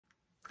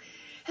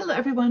Hello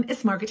everyone,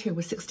 it's Margaret here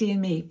with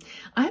 60andMe.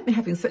 I've been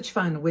having such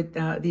fun with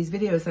these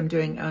videos I'm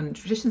doing on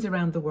traditions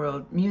around the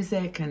world,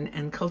 music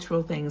and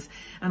cultural things.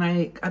 And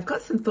I've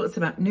got some thoughts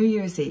about New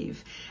Year's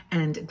Eve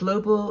and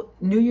global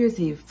New Year's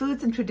Eve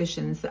foods and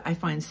traditions that I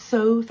find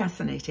so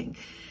fascinating.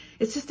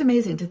 It's just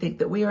amazing to think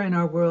that we are in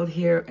our world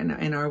here,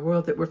 in our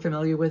world that we're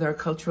familiar with, our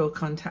cultural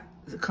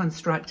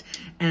construct,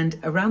 and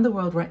around the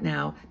world right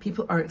now,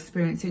 people are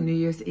experiencing New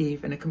Year's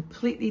Eve in a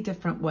completely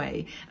different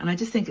way. And I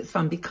just think it's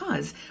fun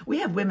because we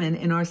have women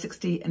in our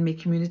 60andMe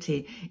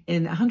community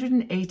in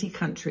 180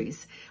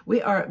 countries. We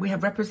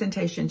have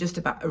representation just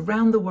about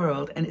around the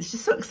world, and it's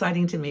just so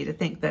exciting to me to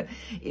think that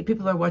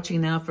people are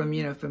watching now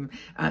from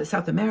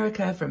South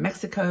America, from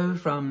Mexico,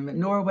 from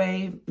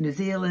Norway, New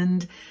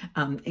Zealand,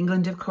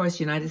 England, of course,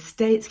 United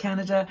States,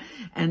 Canada,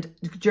 and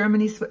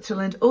Germany,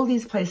 Switzerland, all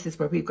these places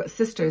where we've got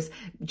sisters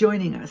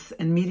joining us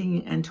and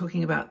meeting and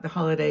talking about the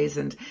holidays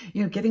and,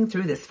 getting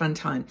through this fun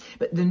time.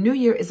 But the new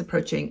year is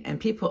approaching and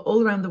people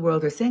all around the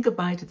world are saying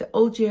goodbye to the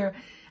old year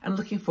and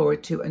looking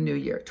forward to a new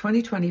year,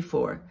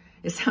 2024.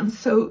 It sounds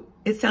so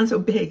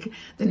big.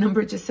 The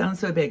number just sounds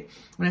so big.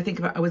 When I think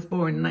about, I was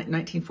born in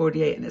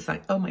 1948 and it's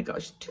like, oh my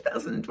gosh,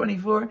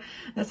 2024,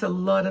 that's a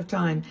lot of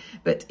time.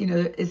 But,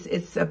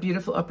 it's a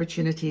beautiful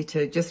opportunity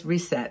to just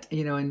reset,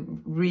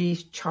 and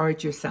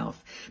recharge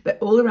yourself. But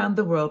all around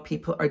the world,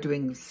 people are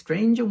doing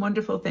strange and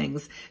wonderful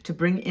things to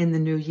bring in the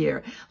new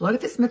year. A lot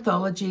of it's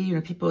mythology,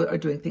 people are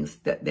doing things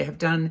that they have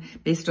done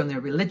based on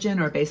their religion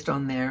or based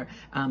on their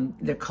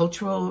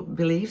cultural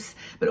beliefs.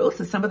 But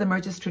also some of them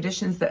are just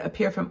traditions that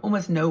appear from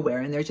almost nowhere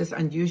and they're just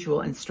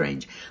unusual and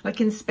strange.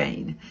 Like in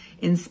Spain.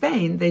 In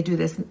Spain, they do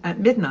this at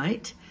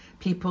midnight.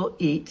 People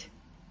eat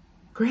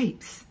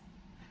grapes.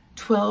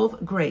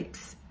 12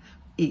 grapes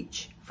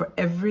each for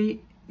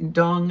every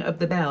dong of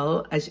the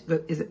bell as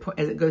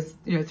it goes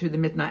through the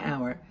midnight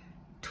hour.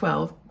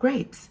 12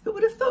 grapes. Who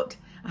would have thought?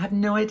 I have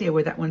no idea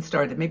where that one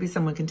started. Maybe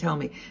someone can tell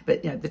me.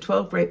 But the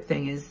 12 grape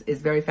thing is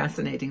very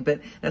fascinating. But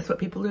that's what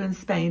people do in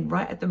Spain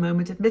right at the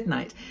moment of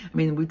midnight. I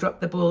mean, we drop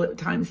the ball at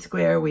Times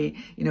Square. We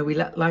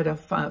light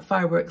off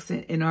fireworks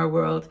in our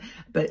world.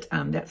 But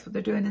that's what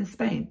they're doing in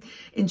Spain.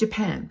 In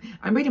Japan,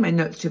 I'm reading my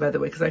notes too, by the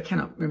way, because I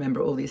cannot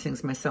remember all these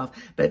things myself.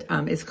 But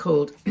it's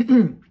called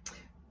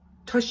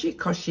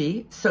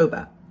Toshikoshi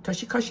Soba.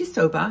 Toshikoshi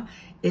Soba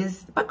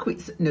is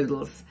buckwheat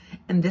noodles.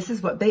 And this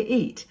is what they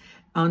eat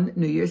on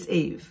New Year's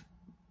Eve.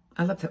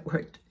 I love that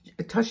word,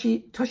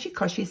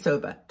 toshikoshi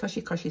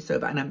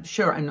soba, and I'm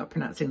sure I'm not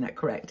pronouncing that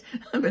correct.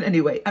 But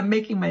anyway, I'm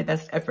making my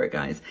best effort,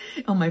 guys,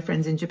 all my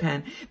friends in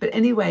Japan. But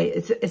anyway,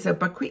 it's a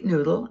buckwheat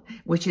noodle,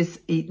 which is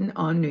eaten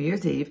on New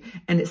Year's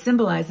Eve, and it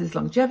symbolizes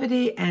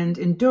longevity and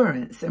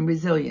endurance and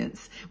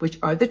resilience, which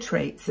are the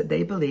traits that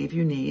they believe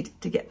you need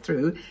to get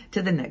through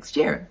to the next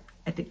year.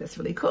 I think that's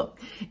really cool.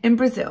 In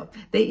Brazil,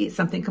 they eat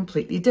something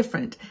completely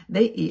different.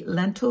 They eat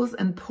lentils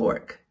and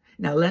pork.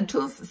 Now,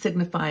 lentils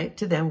signify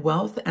to them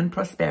wealth and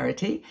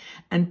prosperity,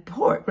 and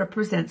pork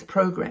represents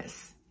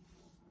progress.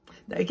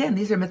 Again,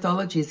 these are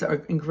mythologies that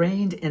are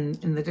ingrained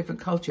in the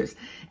different cultures,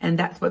 and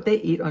that's what they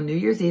eat on New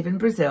Year's Eve in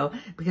Brazil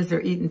because they're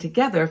eaten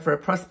together for a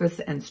prosperous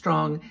and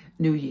strong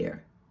new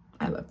year.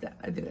 I love that.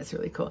 I think that's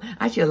really cool.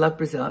 Actually, I love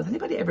Brazil. Has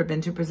anybody ever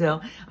been to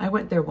Brazil? I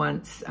went there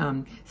once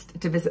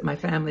to visit my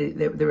family.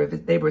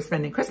 They were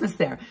spending Christmas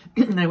there,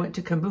 and I went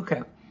to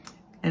Cambuca.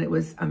 And it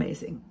was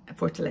amazing,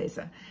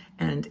 Fortaleza.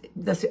 And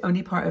that's the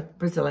only part of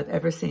Brazil I've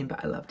ever seen,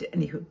 but I loved it.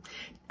 Anywho,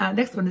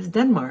 next one is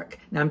Denmark.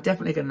 Now, I'm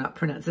definitely going to not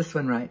pronounce this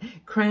one right.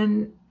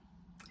 Kransekaj.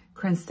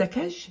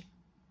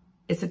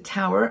 It's a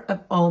tower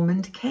of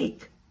almond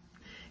cake.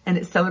 And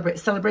it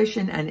celebrates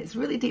celebration, and it's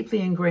really deeply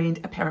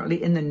ingrained,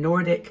 apparently, in the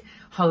Nordic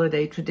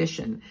holiday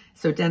tradition.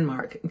 So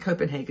Denmark and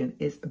Copenhagen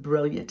is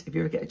brilliant if you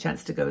ever get a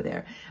chance to go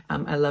there.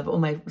 I love all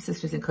my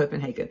sisters in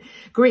Copenhagen.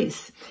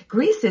 Greece.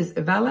 Greece is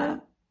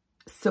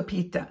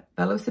Velosipita,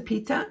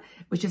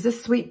 which is a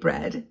sweet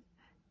bread.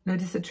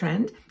 Notice a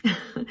trend?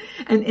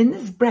 And in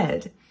this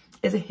bread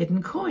is a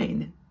hidden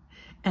coin.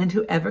 And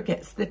whoever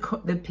gets the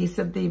piece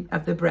of the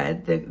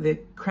bread, the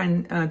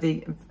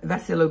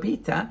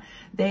Vasilobita,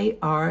 they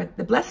are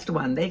the blessed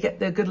one. They get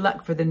the good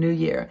luck for the new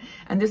year.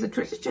 And there's a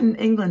tradition in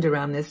England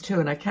around this too,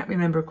 and I can't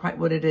remember quite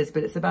what it is,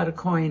 but it's about a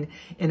coin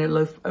in a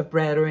loaf of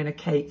bread or in a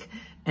cake.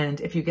 And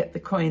if you get the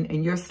coin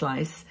in your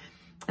slice,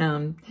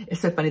 it's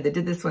so funny. They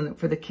did this one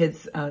for the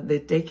kids, the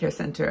daycare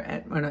center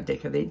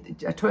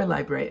a toy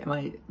library at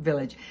my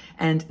village.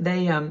 And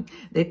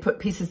they put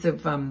pieces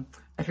of,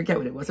 I forget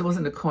what it was. It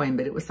wasn't a coin,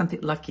 but it was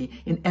something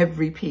lucky in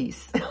every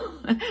piece.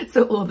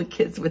 So all the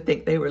kids would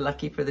think they were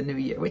lucky for the new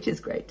year, which is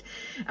great.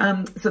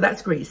 So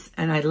that's Greece.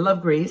 And I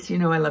love Greece. I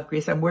love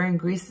Greece. I'm wearing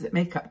Greece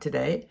makeup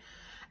today.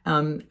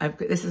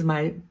 This is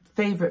my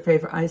favorite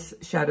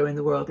eyeshadow in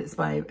the world. It's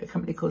by a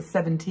company called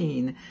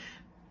 17.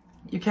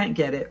 You can't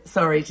get it.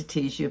 Sorry to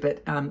tease you,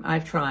 but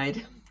I've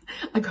tried.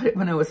 I got it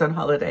when I was on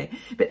holiday.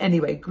 But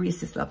anyway,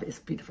 Greece is lovely. It's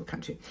a beautiful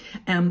country.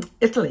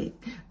 Italy.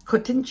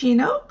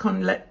 Cotticino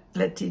con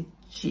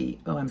letici.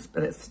 Oh,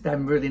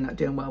 I'm really not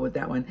doing well with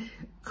that one.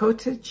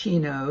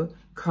 Cotticino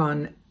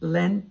con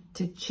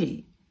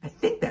lentici. I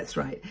think that's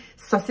right.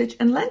 Sausage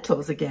and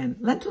lentils again.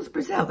 Lentils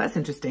Brazil, that's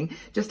interesting.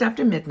 Just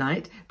after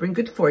midnight, bring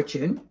good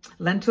fortune.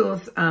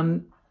 Lentils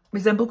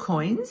resemble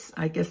coins.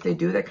 I guess they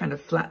do. They're kind of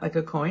flat like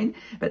a coin,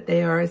 but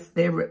they're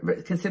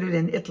considered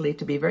in Italy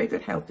to be very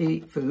good,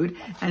 healthy food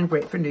and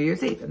great for New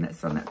Year's Eve. And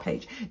that's on that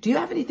page. Do you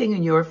have anything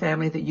in your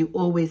family that you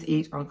always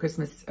eat on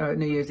Christmas or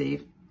New Year's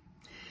Eve?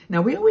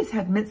 Now, we always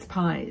had mince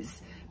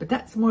pies, but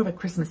that's more of a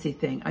Christmassy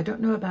thing. I don't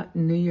know about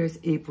New Year's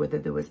Eve, whether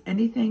there was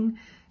anything.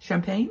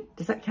 Champagne,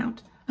 does that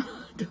count? I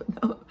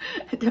don't know.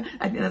 I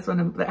think that's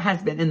that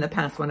has been in the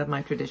past one of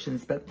my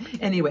traditions. But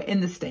anyway,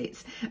 in the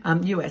States,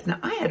 US. Now,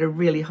 I had a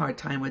really hard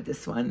time with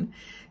this one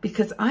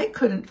because I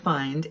couldn't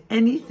find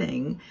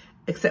anything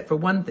except for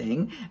one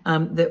thing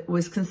that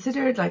was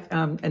considered like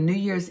a New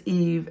Year's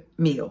Eve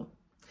meal.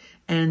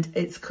 And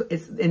it's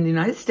in the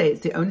United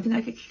States, the only thing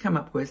I could come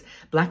up with was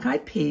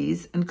black-eyed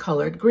peas and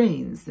collard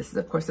greens. This is,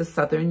 of course, a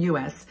southern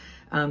U.S.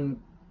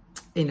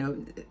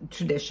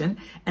 Tradition,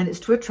 and it's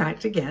to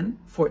attract, again,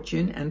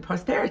 fortune and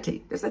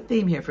prosperity. There's a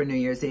theme here for New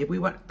Year's Eve. We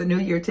want the new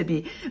year to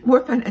be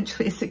more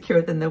financially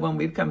secure than the one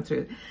we've come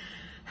through.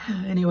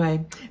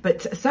 Anyway,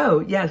 but so,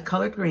 yeah,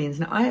 collard greens.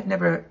 Now, I have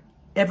never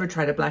ever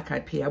tried a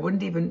black-eyed pea. I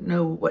wouldn't even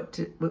know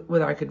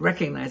whether I could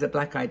recognize a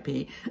black-eyed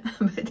pea,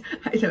 but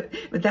I don't.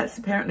 But that's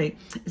apparently.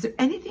 Is there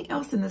anything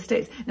else in the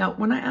States? Now,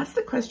 when I asked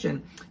the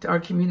question to our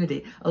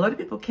community, a lot of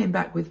people came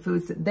back with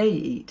foods that they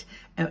eat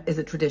as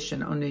a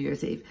tradition on New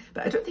Year's Eve.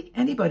 But I don't think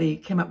anybody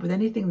came up with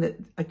anything that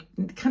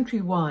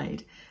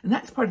countrywide. And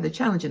that's part of the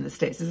challenge in the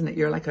States, isn't it?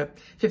 You're like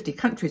 50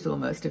 countries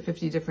almost, or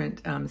 50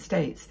 different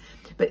states.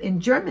 But in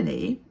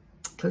Germany,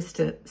 close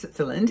to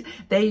Switzerland,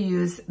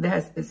 there's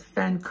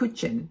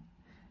Pfannkuchen.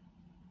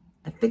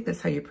 I think that's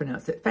how you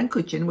pronounce it.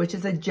 Pfannkuchen, which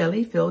is a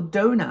jelly-filled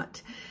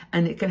donut.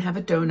 And it can have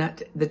a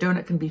donut. The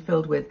donut can be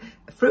filled with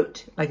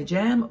fruit, like a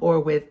jam, or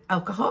with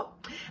alcohol.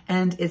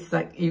 And it's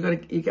like, you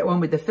get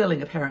one with the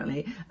filling,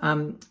 apparently.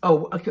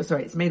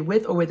 It's made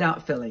with or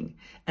without filling.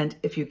 And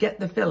if you get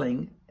the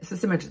filling, it's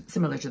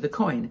similar to the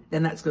coin,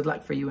 then that's good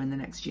luck for you in the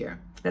next year.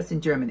 That's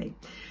in Germany.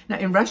 Now,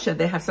 in Russia,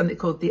 they have something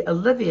called the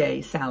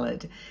Olivier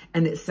salad.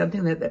 And it's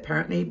something that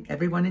apparently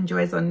everyone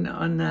enjoys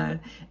on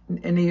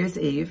New Year's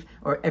Eve,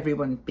 or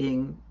everyone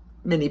being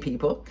many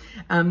people.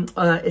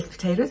 It's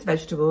potatoes,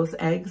 vegetables,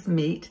 eggs,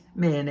 meat,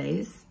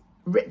 mayonnaise,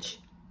 rich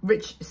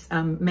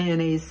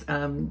mayonnaise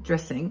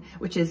dressing,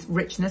 which is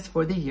richness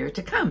for the year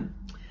to come.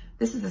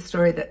 This is a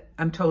story that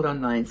I'm told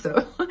online,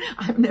 so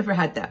I've never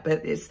had that,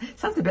 but it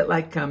sounds a bit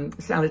like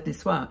salad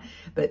niçoise.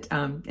 But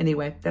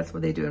anyway, that's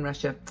what they do in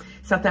Russia.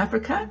 South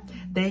Africa,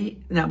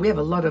 now we have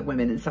a lot of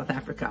women in South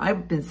Africa.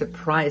 I've been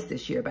surprised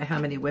this year by how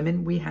many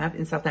women we have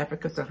in South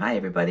Africa. So hi,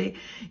 everybody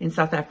in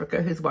South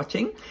Africa who's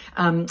watching.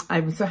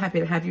 I'm so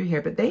happy to have you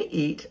here, but they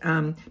eat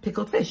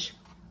pickled fish.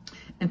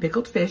 And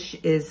pickled fish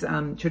is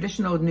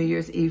traditional New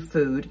Year's Eve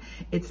food.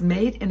 It's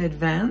made in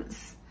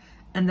advance.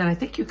 And then I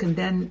think you can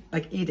then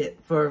eat it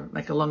for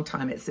a long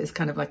time. It's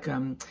kind of like,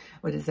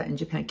 what is that in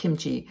Japan?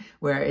 Kimchi,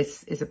 where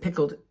it's a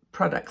pickled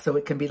product. So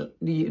it can be,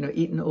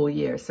 eaten all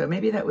year. So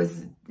maybe that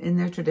was in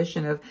their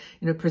tradition of,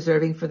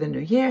 preserving for the new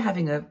year,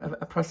 having a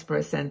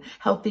prosperous and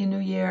healthy new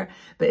year.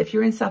 But if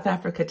you're in South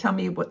Africa, tell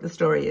me what the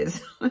story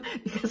is,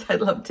 because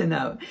I'd love to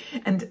know.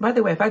 And by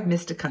the way, if I've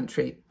missed a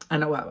country,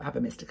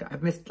 I've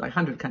missed like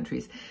 100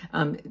 countries.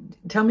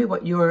 Tell me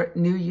what your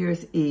New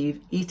Year's Eve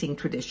eating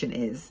tradition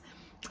is.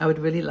 I would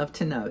really love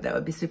to know. That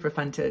would be super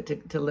fun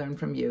to learn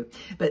from you.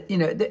 But,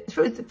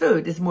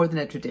 food is more than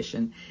a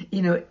tradition.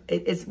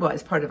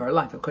 It's part of our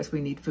life. Of course,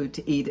 we need food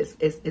to eat.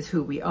 It's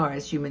who we are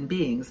as human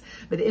beings.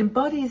 But it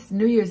embodies,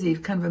 New Year's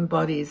Eve kind of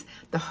embodies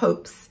the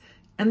hopes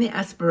and the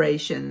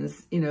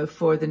aspirations,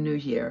 for the new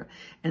year.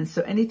 And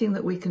so anything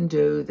that we can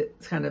do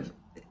that kind of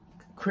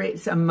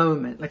creates a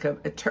moment, like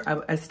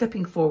a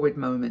stepping forward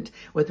moment,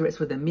 whether it's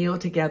with a meal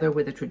together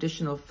with a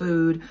traditional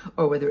food,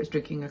 or whether it's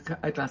drinking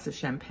a glass of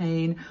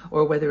champagne,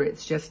 or whether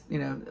it's just,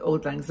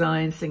 Auld Lang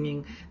Syne,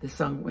 singing the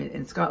song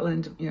in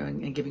Scotland,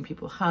 and giving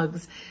people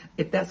hugs.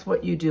 If that's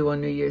what you do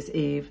on New Year's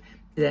Eve,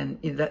 then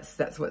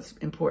that's what's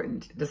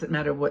important. It doesn't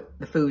matter what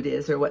the food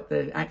is or what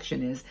the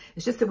action is.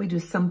 It's just that we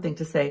do something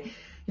to say,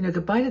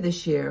 goodbye to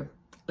this year.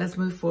 Let's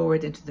move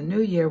forward into the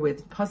new year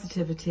with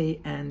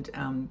positivity and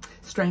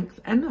strength,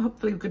 and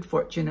hopefully good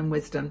fortune and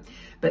wisdom,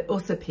 but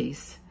also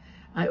peace.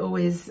 I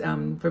always,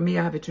 for me,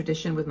 I have a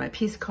tradition with my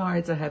peace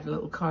cards. I have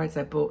little cards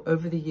I bought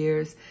over the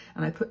years,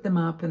 and I put them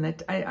up,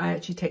 and I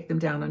actually take them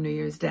down on New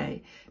Year's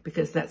Day,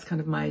 because that's kind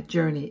of my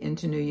journey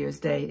into New Year's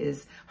Day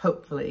is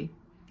hopefully,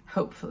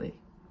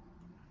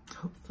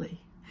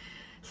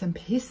 some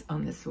peace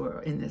in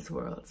this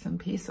world, some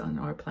peace on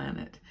our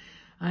planet.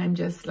 I'm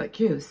just like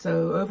you,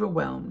 so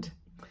overwhelmed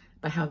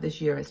by how this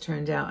year has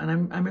turned out.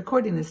 And I'm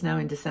recording this now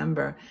in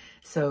December,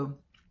 so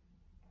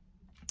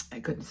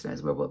goodness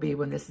knows where we'll be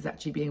when this is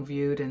actually being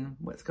viewed and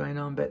what's going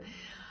on. But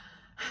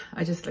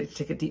I just like to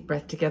take a deep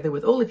breath together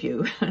with all of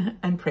you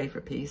and pray for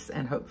peace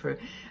and hope for,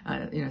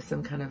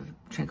 some kind of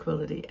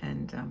tranquility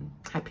and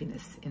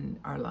happiness in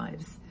our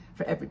lives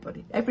for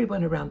everybody,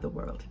 everyone around the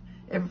world,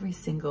 every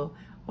single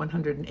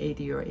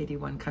 180 or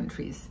 81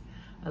 countries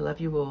I love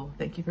you all.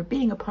 Thank you for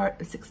being a part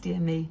of 60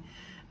 and Me.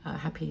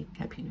 Happy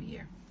New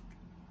Year.